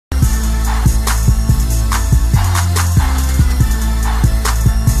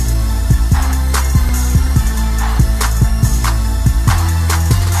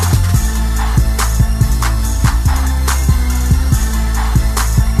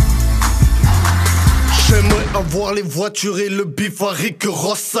voir les voitures et le bif à Rick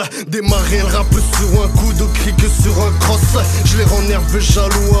Ross. Démarrer le rap sur un coup de cri que sur un cross. Je les rends nerveux,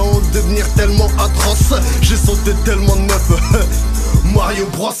 jaloux à en devenir tellement atroce. J'ai sauté tellement de meufs. Mario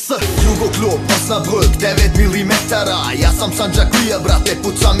Bros. Jugoklub, Osnabrück, 9 mm. Ja sam Sandžaklija, brate,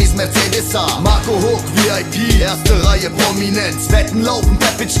 pucam iz Mercedesa. Marco Hook, VIP, erste Reihe Prominenz. Wetten laufen,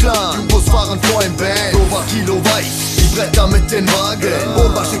 Pepitch Clan, Jugos fahren vor im Band. Over Kilo weich, die Bretter mit den Wagen.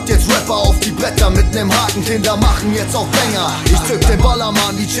 Opa schickt jetzt Rapper auf die Bretter mit nem Haken. Kinder machen jetzt auch Banger. Ich zück den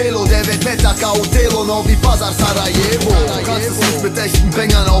Ballermann wie Cello, der wird Metaka Otelo, noch wie Pazar Sarajevo. Du kannst es nicht mit echten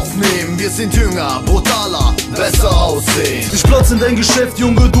Bängern aufnehmen. Wir sind jünger, brutaler, besser aussehen. Ich platz in dein Geschäft,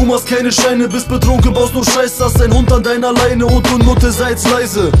 Junge, du machst keine Scheine. Bist betrunken, baust nur Scheiß, hast ein Hund an deiner Leine und du Nutte seid's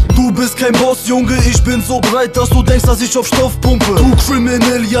leise. Du bist kein Boss, Junge, ich bin so breit, dass du denkst, dass ich auf Stoff pumpe. Du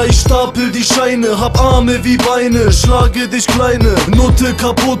Criminal, ja, ich stapel die Scheine, hab Arme wie Beine, schlage dich kleine. Nutte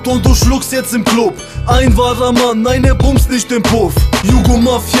kaputt und du schluckst jetzt im Club. Ein wahrer Mann, nein, er bumst nicht im Puff. Jugo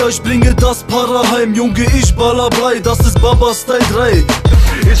Mafia, ich bringe das Para heim, Junge, ich baller Blei, das ist Baba Style 3.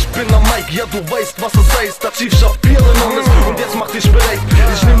 Ich bin am Mike, ja du weißt was es heißt. Da Chief Shapiro alles und jetzt mach dich bereit.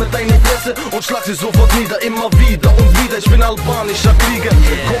 Ich nehme deine Fresse und schlag sie sofort nieder. Immer wieder und wieder, ich bin albanischer Krieger.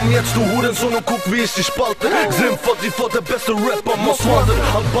 Komm jetzt du Hurensohn und guck wie ich dich spalte. Sim 44, der beste Rapper, most wanted.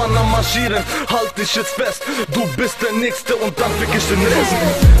 Albaner marschieren, halt dich jetzt fest. Du bist der Nächste und dann fick ich den Rest.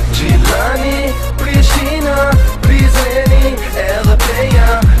 Gilani, Pristina, Prizreni,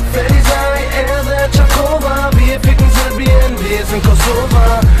 Europäer, Ferizai, Erde, Czakova. Wir ficken Serbien, wir sind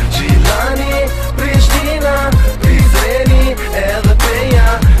Kosovo.